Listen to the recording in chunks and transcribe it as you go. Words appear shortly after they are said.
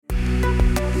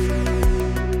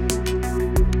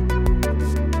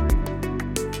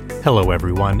Hello,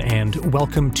 everyone, and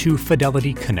welcome to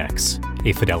Fidelity Connects,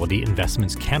 a Fidelity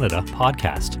Investments Canada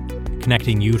podcast,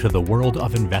 connecting you to the world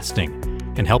of investing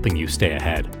and helping you stay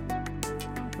ahead.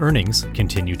 Earnings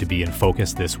continue to be in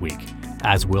focus this week,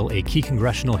 as will a key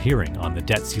congressional hearing on the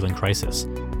debt ceiling crisis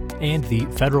and the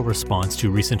federal response to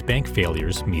recent bank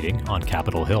failures meeting on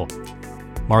Capitol Hill.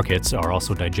 Markets are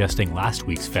also digesting last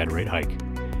week's Fed rate hike.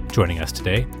 Joining us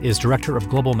today is Director of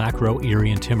Global Macro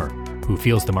Jurrien Timmer, who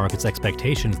feels the market's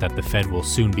expectations that the Fed will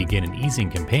soon begin an easing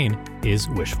campaign is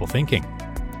wishful thinking.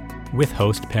 With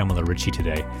host Pamela Ritchie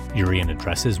today, Jurrien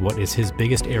addresses what is his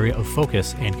biggest area of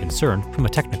focus and concern from a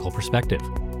technical perspective.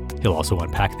 He'll also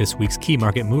unpack this week's key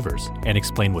market movers and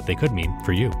explain what they could mean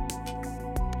for you.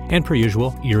 And per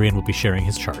usual, Jurrien will be sharing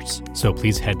his charts, so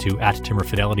please head to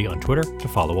 @TimmerFidelity on Twitter to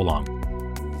follow along.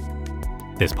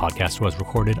 This podcast was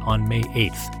recorded on May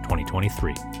 8th,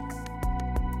 2023.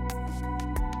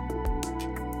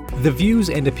 The views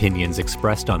and opinions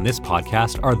expressed on this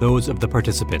podcast are those of the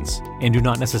participants and do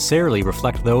not necessarily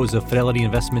reflect those of Fidelity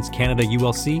Investments Canada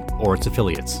ULC or its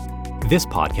affiliates. This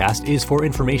podcast is for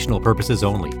informational purposes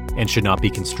only and should not be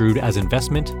construed as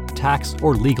investment, tax,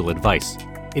 or legal advice.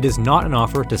 It is not an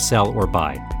offer to sell or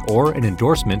buy, or an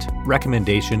endorsement,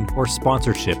 recommendation, or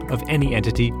sponsorship of any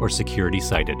entity or security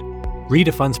cited. Read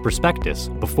a fund's prospectus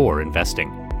before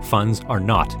investing. Funds are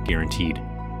not guaranteed.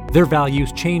 Their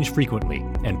values change frequently,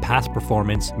 and past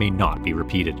performance may not be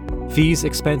repeated. Fees,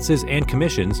 expenses, and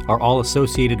commissions are all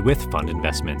associated with fund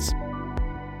investments.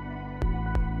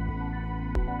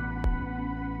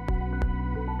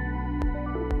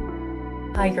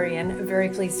 Hi, Jurrien. Very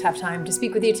pleased to have time to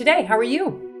speak with you today. How are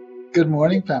you? Good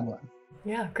morning, Pamela.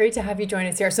 Yeah, great to have you join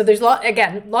us here. So there's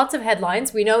lots of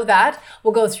headlines. We know that.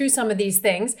 We'll go through some of these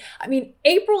things. I mean,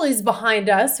 April is behind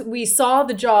us. We saw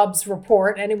the jobs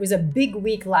report and it was a big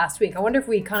week last week. I wonder if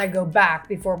we kind of go back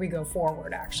before we go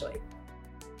forward, actually.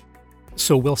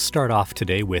 So we'll start off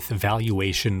today with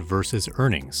valuation versus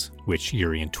earnings, which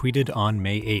Jurrien tweeted on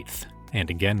May 8th.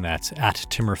 And again, that's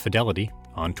 @TimmerFidelity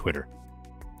on Twitter.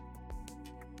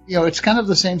 You know, it's kind of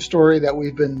the same story that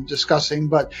we've been discussing,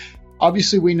 but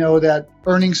obviously, we know that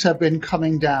earnings have been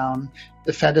coming down.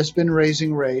 The Fed has been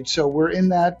raising rates. So we're in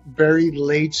that very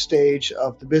late stage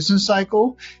of the business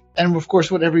cycle. And of course,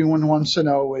 what everyone wants to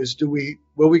know is,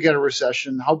 will we get a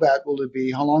recession? How bad will it be?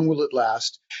 How long will it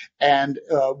last? And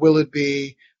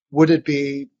would it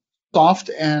be soft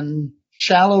and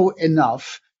shallow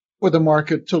enough for the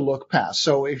market to look past?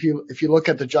 So if you look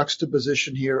at the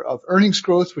juxtaposition here of earnings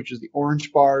growth, which is the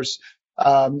orange bars,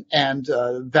 and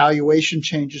valuation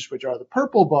changes, which are the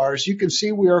purple bars, you can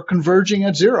see we are converging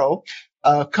at zero,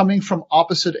 coming from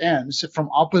opposite ends, from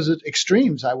opposite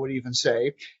extremes, I would even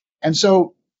say. And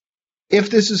so if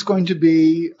this is going to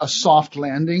be a soft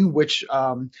landing, which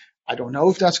I don't know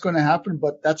if that's going to happen,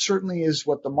 but that certainly is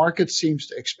what the market seems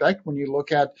to expect when you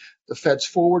look at the Fed's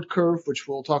forward curve, which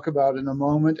we'll talk about in a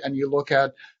moment, and you look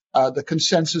at the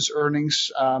consensus earnings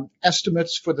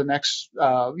estimates for the next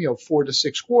 4 to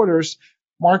 6 quarters.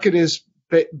 Market is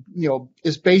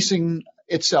basing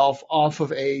itself off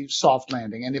of a soft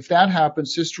landing, and if that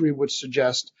happens, history would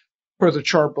suggest, per the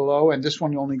chart below, and this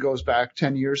one only goes back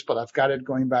 10 years, but I've got it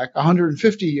going back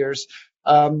 150 years.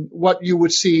 What you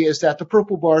would see is that the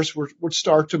purple bars would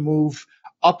start to move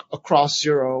up across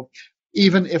zero,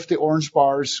 even if the orange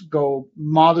bars go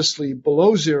modestly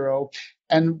below zero.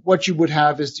 And what you would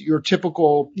have is your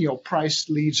typical, price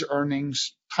leads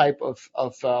earnings type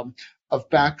of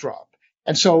backdrop.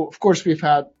 And so, of course, we've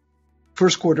had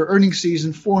first quarter earnings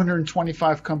season.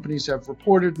 425 companies have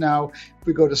reported now. If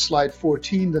we go to slide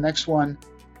 14, the next one.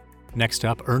 Next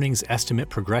up, earnings estimate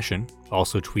progression,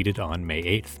 also tweeted on May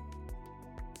 8th.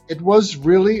 It was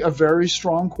really a very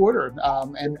strong quarter.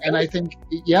 And I think,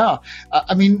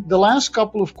 the last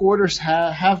couple of quarters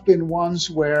have been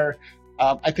ones where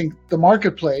I think the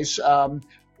marketplace,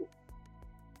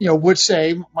 would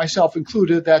say, myself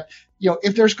included, that,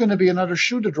 if there's going to be another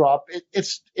shoe to drop,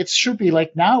 it should be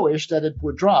like now-ish that it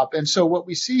would drop. And so what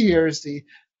we see here is the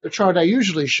chart I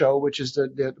usually show, which is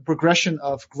the progression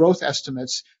of growth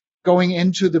estimates going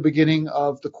into the beginning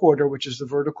of the quarter, which is the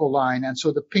vertical line. And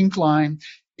so the pink line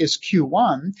is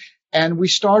Q1. And we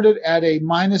started at a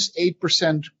minus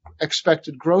 8%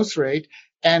 expected growth rate,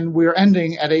 and we're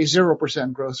ending at a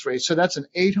 0% growth rate. So that's an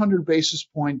 800 basis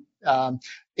point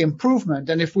improvement.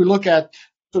 And if we look at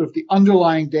sort of the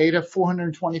underlying data,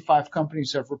 425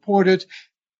 companies have reported.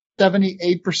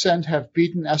 78% have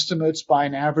beaten estimates by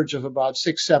an average of about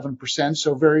 6-7%.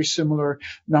 So very similar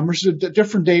numbers, a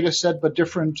different data set, but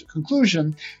different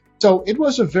conclusion. So it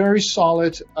was a very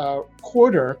solid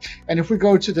quarter. And if we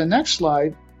go to the next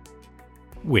slide,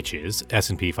 which is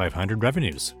S&P 500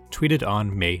 revenues, tweeted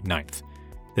on May 9th.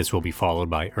 This will be followed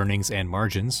by earnings and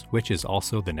margins, which is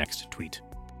also the next tweet.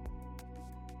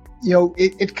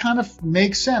 It kind of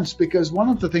makes sense because one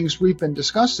of the things we've been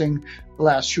discussing the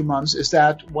last few months is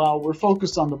that while we're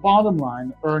focused on the bottom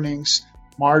line, earnings,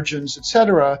 margins,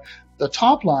 etc., the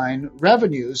top line,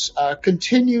 revenues,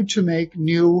 continue to make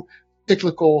new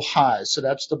cyclical highs. So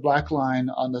that's the black line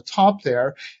on the top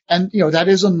there. And, that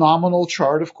is a nominal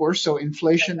chart, of course, so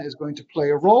inflation is going to play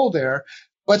a role there.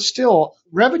 But still,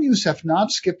 revenues have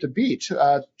not skipped a beat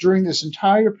during this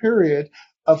entire period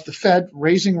of the Fed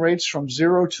raising rates from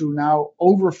 0 to now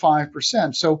over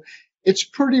 5%. So it's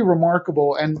pretty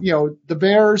remarkable. And, the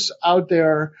bears out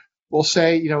there will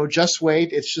say, just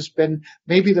wait. It's just been,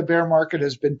 maybe the bear market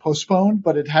has been postponed,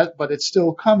 but it's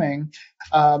still coming.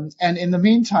 And in the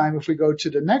meantime, if we go to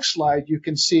the next slide, you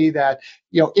can see that,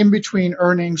 in between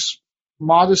earnings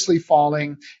modestly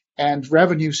falling and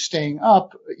revenue staying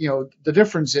up, the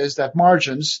difference is that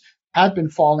margins had been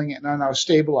falling and are now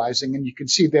stabilizing. And you can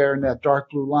see there in that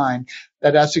dark blue line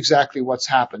that that's exactly what's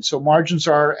happened. So margins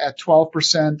are at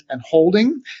 12% and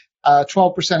holding.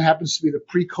 12% happens to be the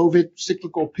pre-COVID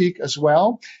cyclical peak as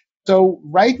well. So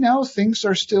right now things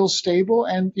are still stable.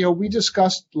 And, we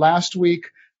discussed last week,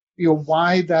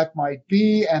 why that might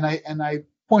be. And I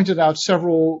pointed out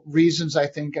several reasons, I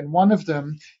think. And one of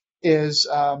them is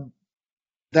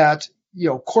that,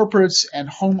 corporates and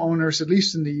homeowners, at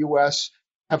least in the U.S.,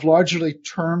 have largely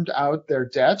termed out their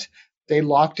debt. They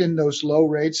locked in those low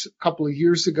rates a couple of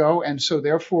years ago, and so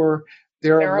therefore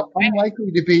they're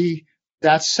unlikely to be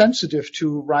that sensitive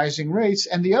to rising rates.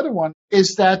 And the other one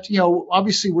is that,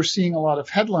 obviously we're seeing a lot of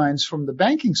headlines from the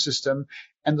banking system,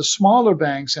 and the smaller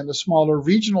banks and the smaller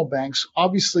regional banks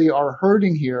obviously are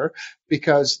hurting here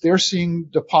because they're seeing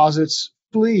deposits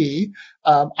flee,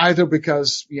 either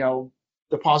because,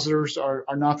 depositors are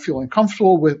not feeling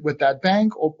comfortable with that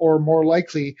bank, or more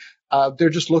likely, they're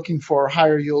just looking for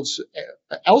higher yields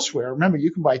elsewhere. Remember,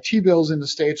 you can buy T-bills in the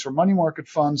States or money market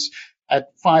funds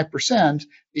at 5%.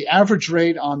 The average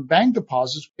rate on bank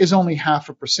deposits is only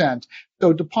 0.5%.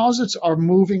 So deposits are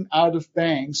moving out of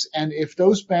banks. And if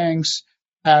those banks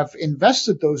have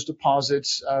invested those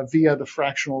deposits via the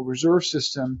fractional reserve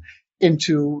system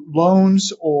into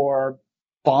loans or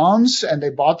bonds, and they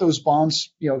bought those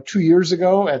bonds, 2 years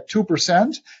ago at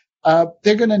 2%,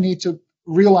 they're going to need to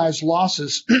realize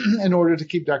losses in order to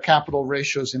keep their capital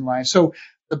ratios in line. So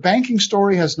the banking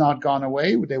story has not gone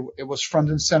away. It was front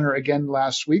and center again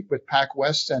last week with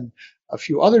PacWest and a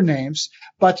few other names.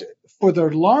 But for the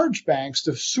large banks,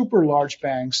 the super large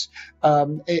banks,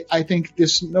 I think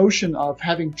this notion of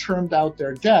having termed out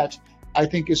their debt, I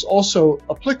think is also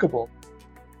applicable.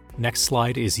 Next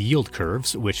slide is yield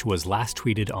curves, which was last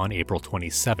tweeted on April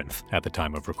 27th at the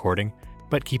time of recording,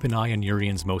 but keep an eye on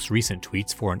Jurrien's most recent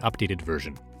tweets for an updated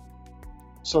version.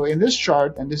 So in this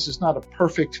chart, and this is not a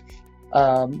perfect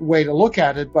way to look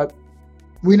at it, but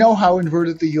we know how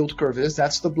inverted the yield curve is.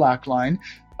 That's the black line.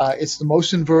 It's the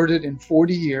most inverted in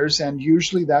 40 years, and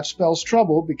usually that spells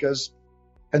trouble because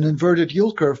an inverted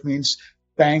yield curve means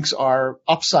banks are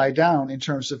upside down in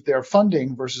terms of their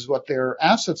funding versus what their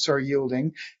assets are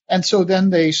yielding. And so then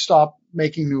they stop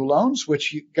making new loans,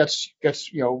 which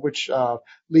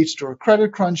leads to a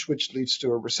credit crunch, which leads to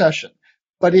a recession.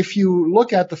 But if you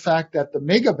look at the fact that the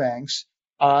mega banks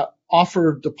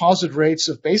offer deposit rates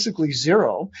of basically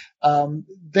zero,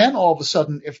 then all of a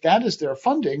sudden, if that is their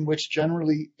funding, which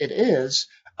generally it is,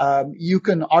 you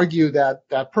can argue that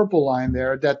that purple line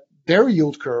there, that their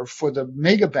yield curve for the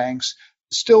mega banks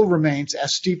still remains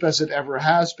as steep as it ever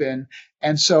has been.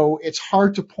 And so it's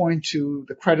hard to point to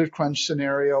the credit crunch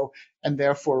scenario and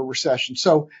therefore a recession.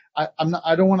 So I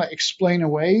don't want to explain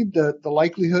away the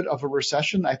likelihood of a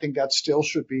recession. I think that still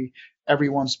should be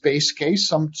everyone's base case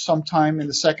sometime in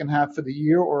the second half of the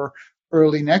year or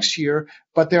early next year.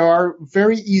 But there are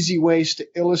very easy ways to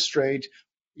illustrate,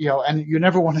 and you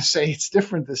never want to say it's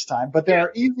different this time, but there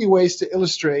are easy ways to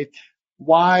illustrate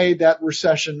why that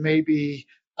recession may be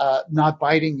not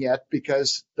biting yet,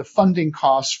 because the funding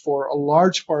costs for a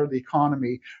large part of the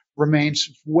economy remains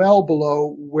well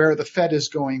below where the Fed is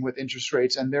going with interest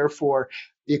rates, and therefore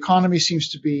the economy seems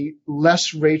to be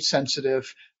less rate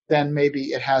sensitive than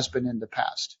maybe it has been in the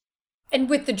past. And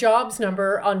with the jobs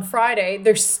number on Friday,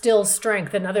 there's still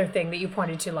strength, another thing that you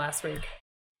pointed to last week.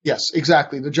 Yes,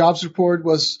 exactly. The jobs report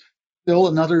was still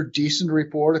another decent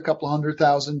report, a couple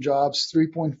 100,000 jobs,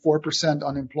 3.4%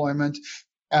 unemployment.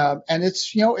 And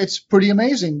it's pretty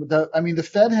amazing. The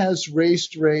Fed has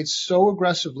raised rates so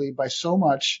aggressively by so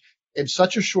much in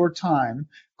such a short time,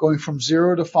 going from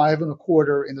 0 to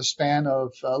 5.25 in the span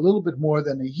of a little bit more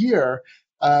than a year.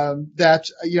 that,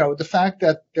 the fact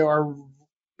that there are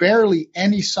barely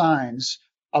any signs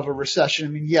of a recession.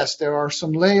 I mean, yes, there are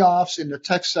some layoffs in the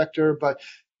tech sector, but,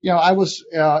 I was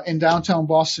in downtown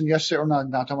Boston yesterday, or not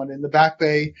in downtown, but in the Back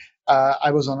Bay.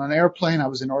 I was on an airplane. I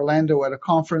was in Orlando at a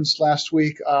conference last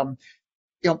week.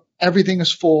 Everything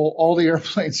is full. All the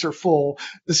airplanes are full.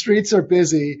 The streets are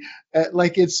busy.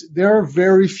 There are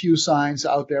very few signs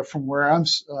out there from where I'm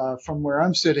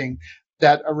sitting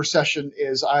that a recession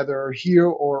is either here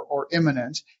or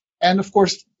imminent. And of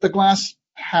course, the glass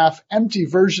half empty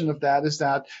version of that is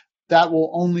that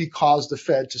will only cause the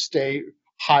Fed to stay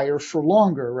higher for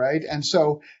longer, right? And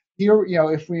so here,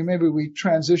 if we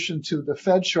transition to the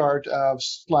Fed chart of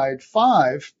slide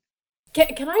 5.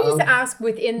 Can I just ask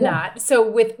within that? So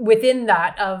within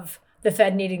that of the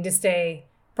Fed needing to stay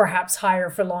perhaps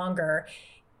higher for longer,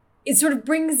 it sort of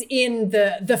brings in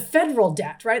the federal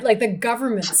debt, right? Like the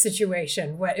government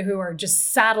situation, who are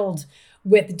just saddled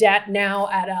with debt now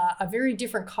at a very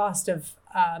different cost of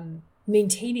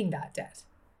maintaining that debt.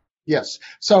 Yes.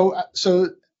 So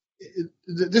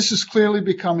this is clearly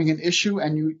becoming an issue,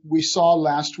 and we saw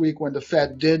last week when the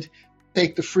Fed did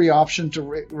take the free option to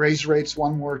raise rates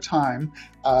one more time,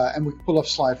 and we can pull up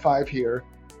slide 5 here.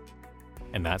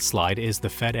 And that slide is the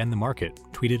Fed and the market,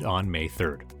 tweeted on May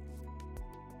 3rd.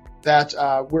 That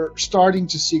we're starting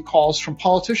to see calls from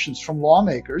politicians, from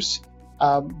lawmakers,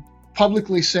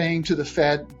 publicly saying to the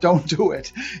Fed, "Don't do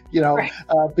it," right.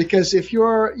 Because if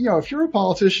you're a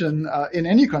politician in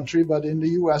any country, but in the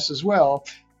U.S. as well,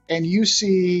 and you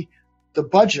see the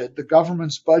budget, the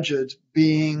government's budget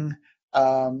being,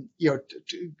 having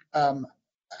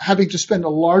to spend a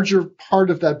larger part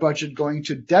of that budget going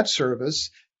to debt service,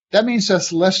 that means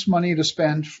that's less money to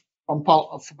spend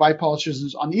by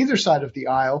politicians on either side of the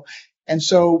aisle. And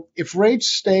so if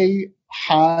rates stay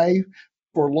high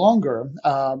for longer,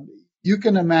 you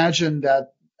can imagine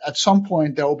that at some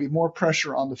point there will be more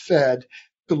pressure on the Fed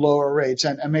to lower rates.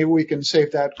 And maybe we can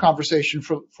save that conversation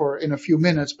for in a few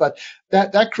minutes. But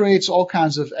that creates all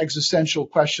kinds of existential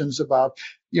questions about,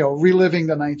 reliving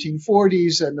the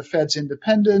 1940s and the Fed's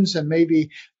independence. And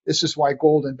maybe this is why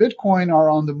gold and Bitcoin are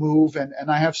on the move. And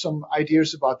I have some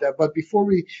ideas about that. But before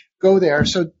we go there,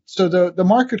 so the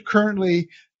market currently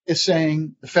is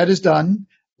saying the Fed is done.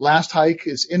 Last hike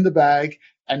is in the bag.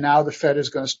 And now the Fed is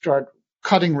going to start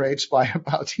cutting rates by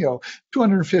about,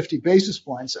 250 basis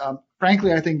points.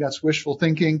 Frankly, I think that's wishful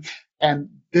thinking. And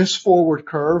this forward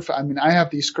curve, I have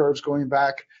these curves going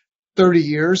back 30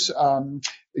 years.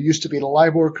 It used to be the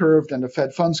LIBOR curve, then the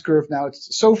Fed funds curve. Now it's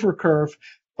the SOFR curve.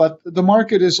 But the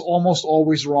market is almost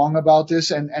always wrong about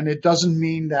this. And it doesn't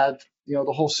mean that,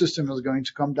 the whole system is going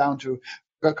to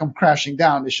come crashing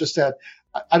down. It's just that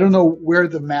I don't know where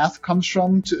the math comes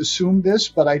from to assume this,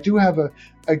 but I do have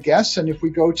a guess. And if we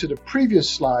go to the previous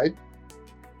slide.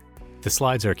 The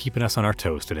slides are keeping us on our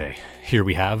toes today. Here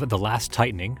we have the last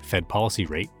tightening Fed policy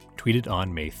rate, tweeted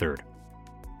on May 3rd.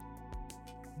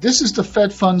 This is the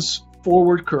Fed funds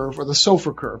forward curve, or the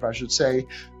SOFR curve, I should say,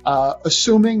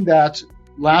 assuming that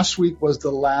last week was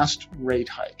the last rate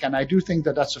hike. And I do think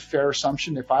that that's a fair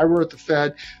assumption. If I were at the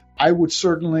Fed, I would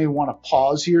certainly want to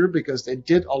pause here because they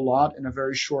did a lot in a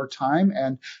very short time,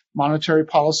 and monetary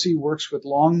policy works with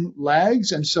long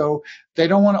lags. And so they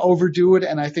don't want to overdo it.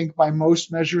 And I think by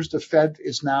most measures, the Fed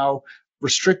is now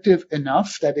restrictive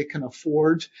enough that it can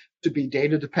afford to be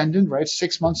data dependent, right?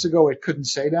 6 months ago, it couldn't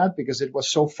say that because it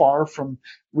was so far from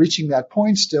reaching that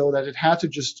point still that it had to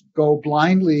just go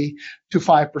blindly to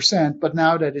 5%. But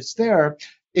now that it's there,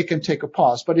 it can take a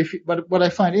pause. But what I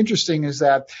find interesting is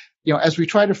that, as we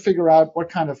try to figure out what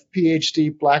kind of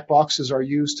PhD black boxes are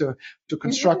used to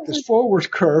construct this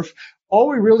forward curve, all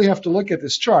we really have to look at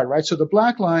this chart, right? So the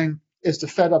black line is the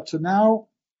Fed up to now,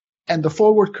 and the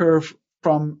forward curve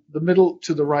from the middle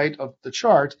to the right of the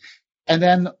chart. And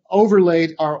then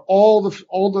overlaid are all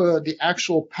the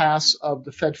actual paths of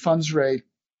the Fed funds rate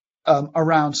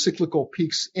around cyclical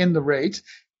peaks in the rate.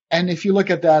 And if you look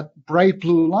at that bright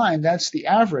blue line, that's the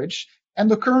average.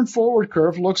 And the current forward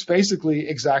curve looks basically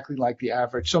exactly like the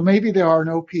average. So maybe there are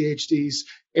no PhDs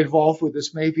involved with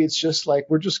this. Maybe it's just like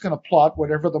we're just going to plot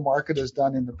whatever the market has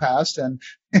done in the past, and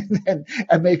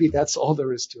maybe that's all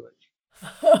there is to it.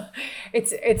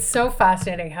 It's so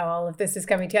fascinating how all of this is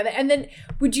coming together. And then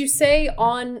would you say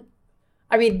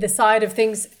the side of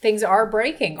things are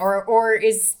breaking, or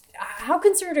is, how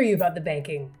concerned are you about the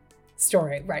banking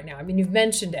story right now? You've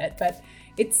mentioned it, but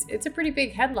it's a pretty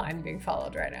big headline being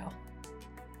followed right now.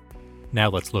 Now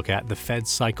let's look at the Fed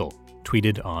cycle,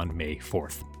 tweeted on May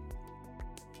 4th.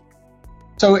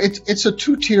 So it's a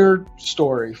two-tiered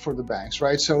story for the banks,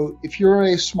 right? So if you're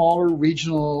a smaller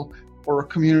regional or a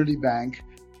community bank,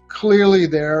 clearly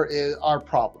are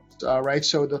problems, right?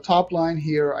 So the top line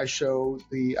here, I show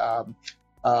the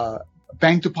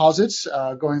bank deposits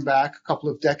going back a couple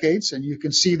of decades, and you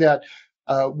can see that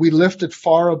we lifted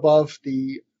far above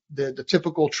the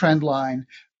typical trend line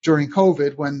during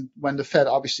COVID when the Fed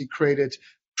obviously created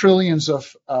trillions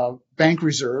of bank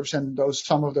reserves, and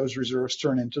some of those reserves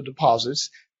turn into deposits.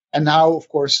 And now, of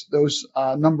course, those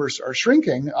numbers are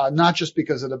shrinking, not just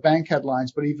because of the bank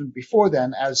headlines, but even before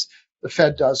then, as the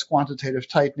Fed does quantitative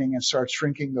tightening and starts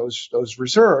shrinking those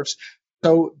reserves.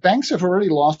 So banks have already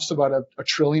lost about $1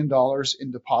 trillion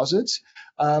in deposits.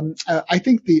 I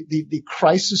think the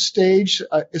crisis stage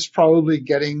is probably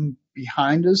getting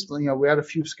behind us. We had a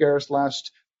few scares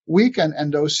last week,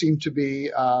 and those seem to be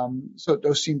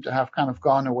those seem to have kind of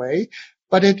gone away.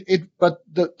 But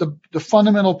the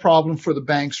fundamental problem for the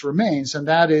banks remains, and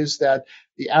that is that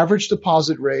the average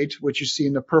deposit rate, which you see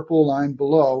in the purple line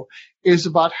below, is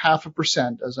about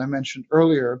 0.5%, as I mentioned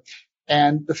earlier.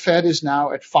 And the Fed is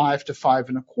now at 5 to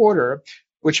 5.25,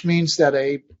 which means that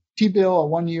a T-bill, a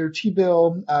 1-year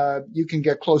T-bill, you can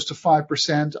get close to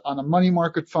 5%. On a money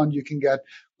market fund, you can get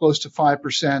close to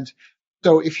 5%.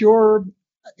 So if you're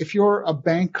a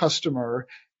bank customer,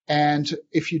 and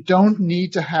if you don't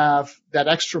need to have that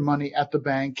extra money at the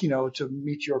bank, to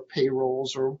meet your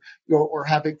payrolls or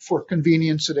have it for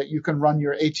convenience so that you can run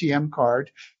your ATM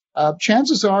card,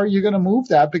 chances are you're going to move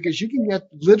that because you can get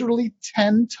literally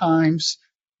 10 times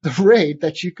the rate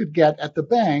that you could get at the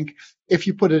bank if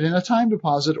you put it in a time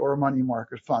deposit or a money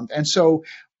market fund. And so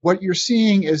what you're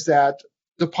seeing is that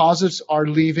deposits are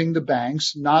leaving the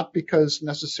banks, not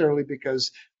necessarily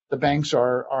because the banks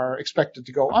are expected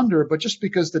to go under, but just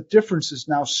because the difference is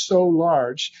now so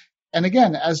large. And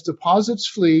again, as deposits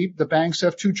flee, the banks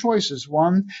have two choices.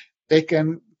 One, they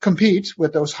can compete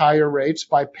with those higher rates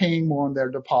by paying more on their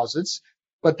deposits,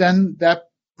 but then that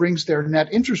brings their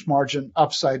net interest margin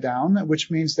upside down,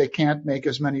 which means they can't make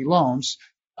as many loans.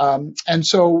 And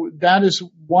so that is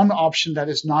one option that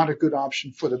is not a good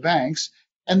option for the banks.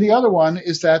 And the other one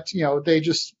is that, they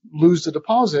just lose the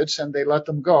deposits and they let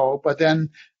them go. But then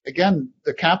again,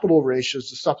 the capital ratios,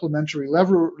 the supplementary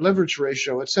leverage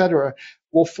ratio, et cetera,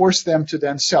 will force them to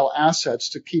then sell assets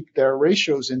to keep their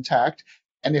ratios intact.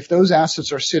 And if those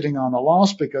assets are sitting on a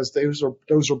loss because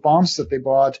those are bonds that they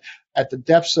bought at the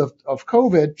depths of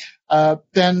COVID,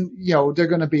 then, they're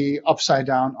going to be upside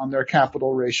down on their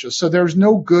capital ratios. So there's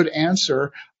no good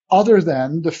answer other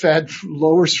than the Fed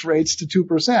lowers rates to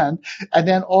 2%, and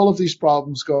then all of these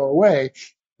problems go away.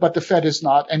 But the Fed is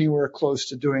not anywhere close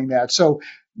to doing that. So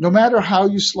no matter how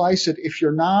you slice it, if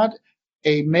you're not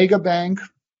a mega bank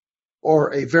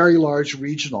or a very large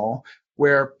regional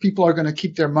where people are going to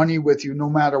keep their money with you no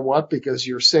matter what because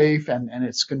you're safe and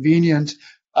it's convenient,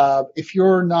 if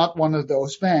you're not one of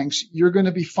those banks, you're going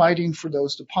to be fighting for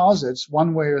those deposits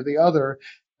one way or the other,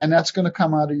 and that's going to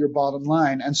come out of your bottom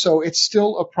line. And so it's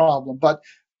still a problem. But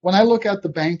when I look at the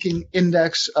banking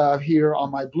index here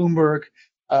on my Bloomberg,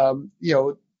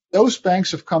 those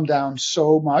banks have come down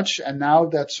so much, and now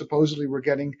that supposedly we're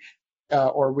getting,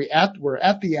 we're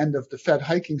at the end of the Fed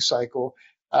hiking cycle.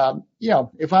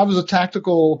 If I was a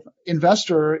tactical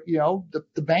investor,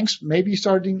 the banks maybe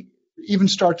start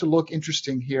to look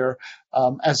interesting here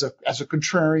as a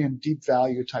contrarian deep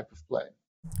value type of play.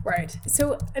 Right.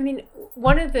 So,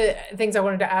 one of the things I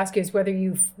wanted to ask you is whether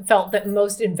you felt that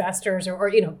most investors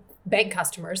or bank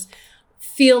customers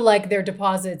feel like their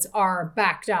deposits are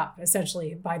backed up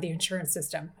essentially by the insurance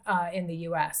system in the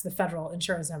U.S., the federal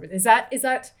insurance number. Is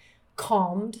that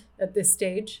calmed at this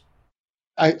stage?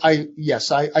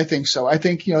 Yes, I think so. I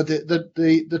think,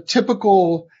 the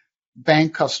typical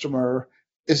bank customer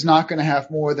is not going to have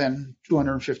more than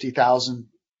 $250,000,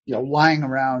 lying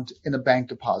around in a bank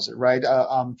deposit, right?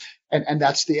 And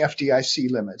that's the FDIC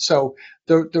limit. So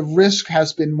the risk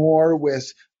has been more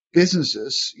with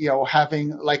businesses,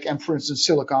 having and for instance,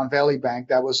 Silicon Valley Bank,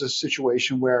 that was a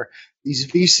situation where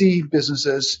these VC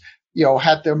businesses,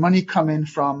 had their money come in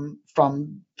from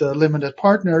the limited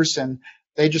partners, and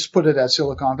they just put it at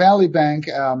Silicon Valley Bank,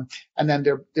 and then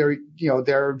their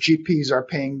GPs are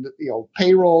paying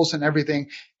payrolls and everything,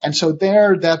 and so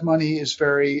that money is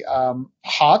very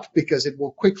hot because it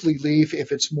will quickly leave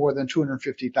if it's more than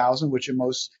 $250,000, which in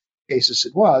most cases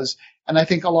it was. And I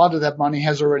think a lot of that money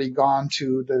has already gone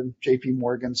to the JP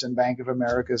Morgans and Bank of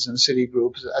Americas and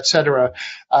Citigroups, et cetera.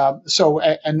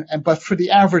 But for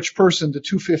the average person, the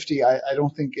 250, I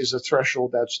don't think is a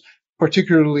threshold that's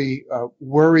particularly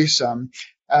worrisome.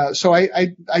 So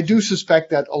I do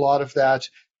suspect that a lot of that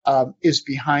is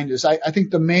behind us. I think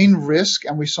the main risk,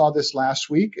 and we saw this last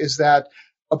week, is that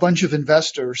a bunch of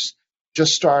investors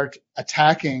just start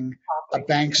attacking a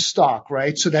bank stock,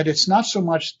 right? So that it's not so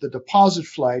much the deposit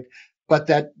flight, but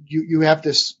that you have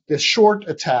this short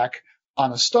attack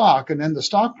on a stock, and then the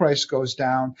stock price goes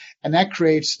down, and that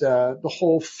creates the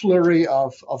whole flurry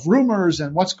of rumors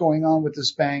and what's going on with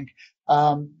this bank.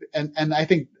 And I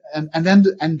think and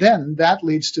then that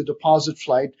leads to deposit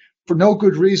flight for no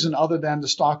good reason other than the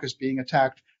stock is being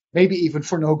attacked, maybe even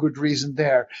for no good reason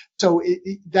there. So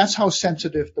that's how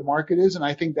sensitive the market is, and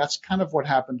I think that's kind of what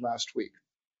happened last week.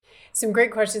 Some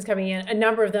great questions coming in, a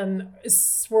number of them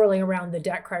swirling around the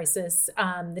debt crisis,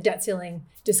 the debt ceiling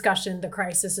discussion, the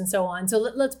crisis, and so on. So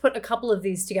let's put a couple of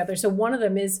these together. So one of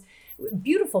them is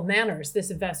beautiful manners, this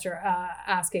investor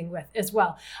asking with as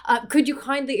well. Could you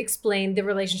kindly explain the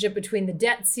relationship between the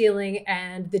debt ceiling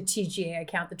and the TGA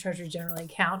account, the Treasury General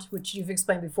account, which you've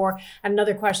explained before? And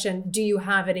another question, do you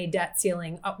have any debt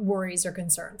ceiling worries or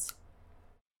concerns?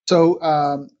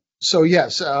 So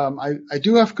yes, I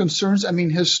do have concerns. I mean,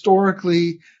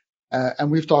 historically, and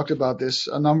we've talked about this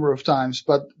a number of times,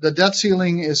 but the debt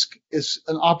ceiling is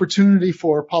an opportunity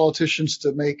for politicians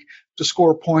to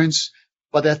score points.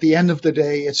 But at the end of the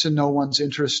day, it's in no one's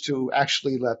interest to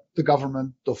actually let the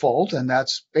government default, and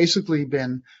that's basically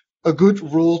been a good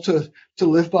rule to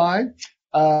live by.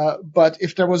 But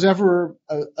if there was ever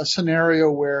a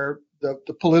scenario where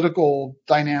the political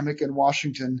dynamic in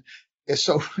Washington is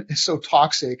so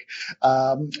toxic,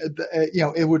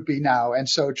 it would be now. And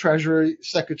so Treasury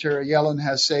Secretary Yellen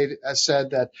has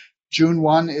said that June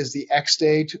 1 is the X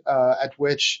date at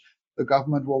which the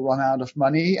government will run out of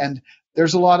money. And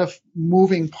there's a lot of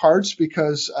moving parts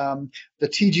because the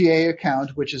TGA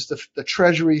account, which is the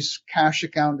Treasury's cash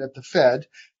account at the Fed,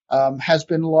 has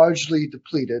been largely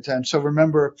depleted. And so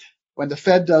remember, when the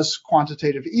Fed does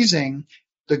quantitative easing,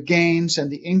 the gains and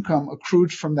the income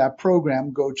accrued from that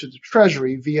program go to the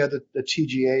Treasury via the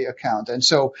TGA account. And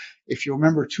so if you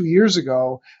remember 2 years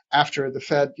ago, after the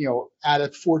Fed,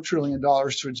 added $4 trillion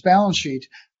to its balance sheet,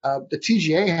 the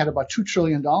TGA had about $2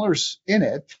 trillion in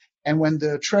it. And when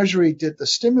the Treasury did the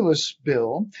stimulus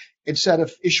bill, instead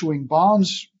of issuing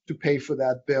bonds to pay for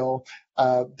that bill,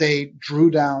 they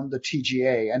drew down the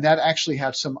TGA. And that actually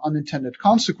had some unintended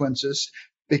consequences,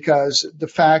 because the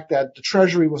fact that the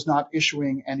Treasury was not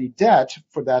issuing any debt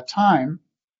for that time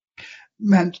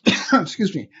meant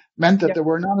that there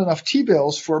were not enough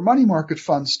T-bills for money market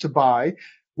funds to buy,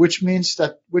 which meant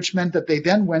that they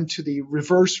then went to the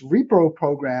reverse repo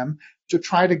program to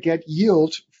try to get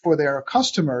yield for their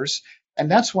customers.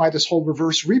 And that's why this whole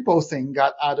reverse repo thing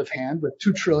got out of hand with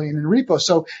 $2 trillion in repo.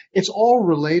 So it's all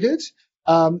related.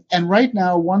 And right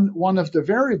now, one of the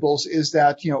variables is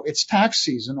that, it's tax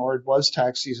season, or it was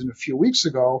tax season a few weeks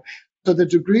ago. So the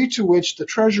degree to which the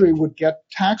Treasury would get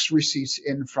tax receipts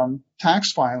in from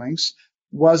tax filings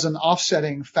was an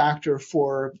offsetting factor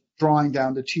for drawing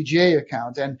down the TGA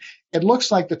account. And it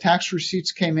looks like the tax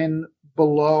receipts came in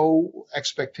below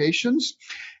expectations.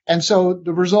 And so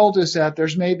the result is that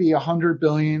there's maybe 100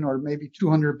 billion or maybe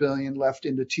 200 billion left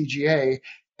in the TGA,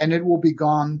 and it will be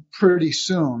gone pretty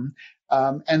soon.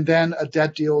 And then a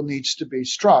debt deal needs to be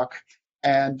struck.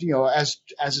 And, as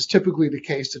is typically the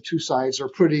case, the two sides are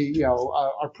pretty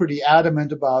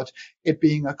adamant about it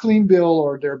being a clean bill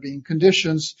or there being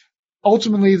conditions.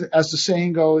 Ultimately, as the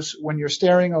saying goes, when you're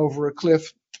staring over a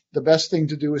cliff, the best thing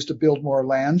to do is to build more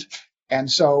land. And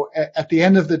so at the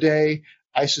end of the day,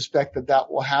 I suspect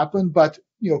that will happen. But,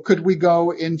 could we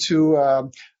go into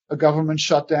a government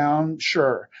shutdown?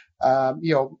 Sure.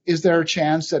 Is there a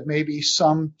chance that maybe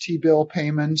some T-bill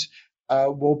payment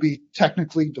will be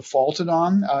technically defaulted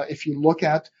on? If you look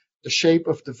at the shape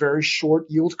of the very short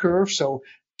yield curve, so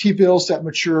T-bills that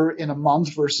mature in a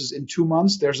month versus in 2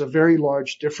 months, there's a very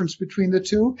large difference between the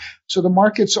two. So the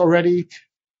market's already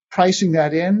pricing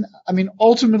that in. I mean,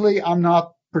 ultimately, I'm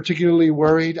not particularly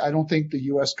worried. I don't think the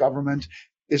U.S. government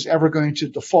is ever going to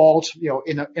default,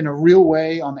 in a real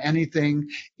way on anything,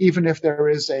 even if there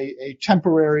is a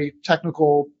temporary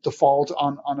technical default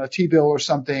on a T-bill or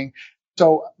something.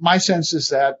 So my sense is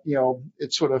that,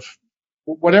 it's sort of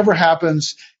whatever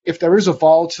happens, if there is a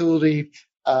volatility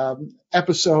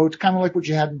episode, kind of like what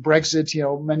you had in Brexit,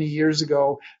 many years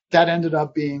ago, that ended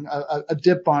up being a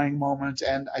dip buying moment.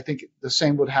 And I think the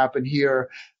same would happen here.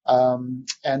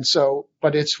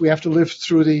 But we have to live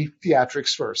through the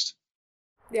theatrics first.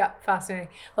 Yeah, fascinating.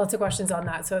 Lots of questions on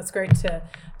that. So it's great to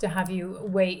have you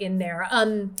weigh in there.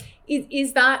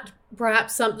 Is that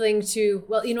perhaps something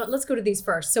let's go to these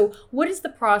first. So what is the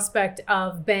prospect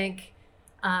of bank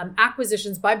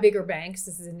acquisitions by bigger banks?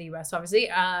 This is in the US, obviously,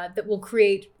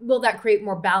 will that create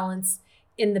more balance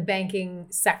in the banking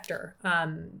sector?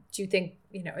 Do you think,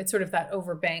 it's sort of that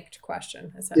overbanked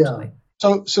question, essentially? Yeah.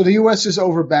 So the U.S. is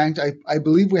overbanked. I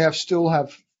believe we still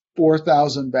have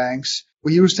 4,000 banks.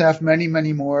 We used to have many,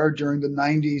 many more. During the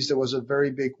 90s, there was a very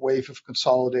big wave of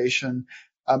consolidation.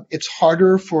 It's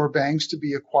harder for banks to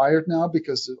be acquired now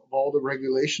because of all the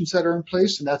regulations that are in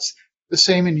place. And that's the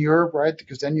same in Europe, right?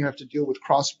 Because then you have to deal with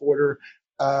cross-border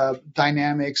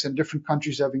dynamics and different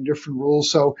countries having different rules.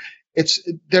 So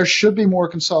there should be more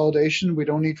consolidation. We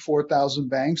don't need 4,000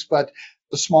 banks, but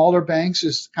the smaller banks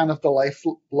is kind of the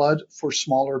lifeblood for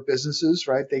smaller businesses,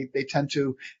 right? They tend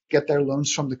to get their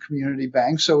loans from the community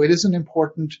bank. So it is an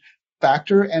important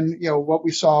factor. And, what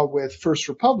we saw with First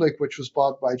Republic, which was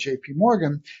bought by JP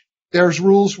Morgan, there's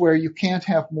rules where you can't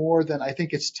have more than, I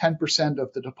think it's 10%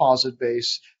 of the deposit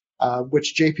base,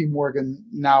 which JP Morgan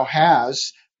now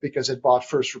has because it bought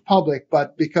First Republic.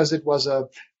 But because it was a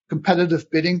competitive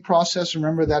bidding process.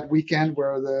 Remember that weekend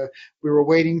where we were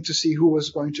waiting to see who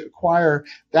was going to acquire?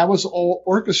 That was all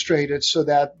orchestrated so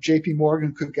that JP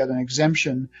Morgan could get an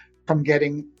exemption from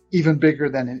getting even bigger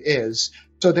than it is.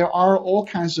 So there are all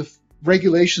kinds of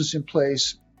regulations in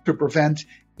place to prevent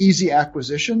easy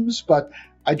acquisitions, but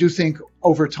I do think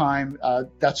over time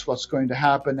that's what's going to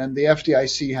happen, and the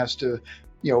FDIC has to,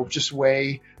 just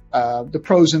weigh the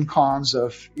pros and cons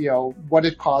of, what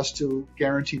it costs to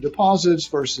guarantee deposits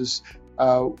versus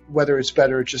whether it's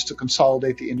better just to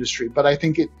consolidate the industry. But I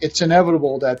think it's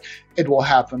inevitable that it will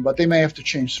happen, but they may have to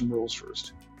change some rules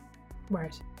first.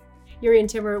 Right. Jurrien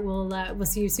Timmer, we'll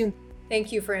see you soon.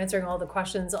 Thank you for answering all the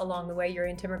questions along the way,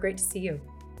 Jurrien Timmer. Great to see you.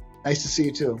 Nice to see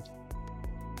you too.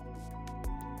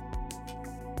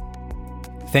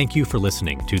 Thank you for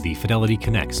listening to the Fidelity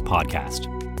Connects podcast.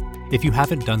 If you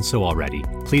haven't done so already,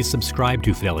 please subscribe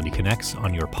to Fidelity Connects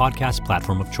on your podcast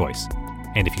platform of choice.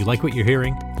 And if you like what you're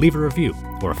hearing, leave a review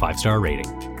or a 5-star rating.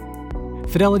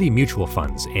 Fidelity mutual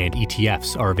funds and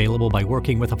ETFs are available by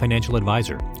working with a financial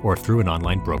advisor or through an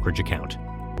online brokerage account.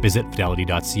 Visit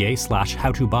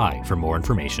fidelity.ca/howtobuy for more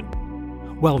information.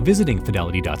 While visiting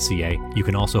fidelity.ca, you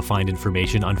can also find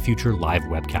information on future live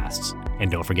webcasts.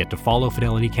 And don't forget to follow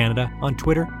Fidelity Canada on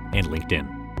Twitter and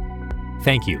LinkedIn.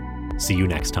 Thank you. See you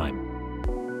next time.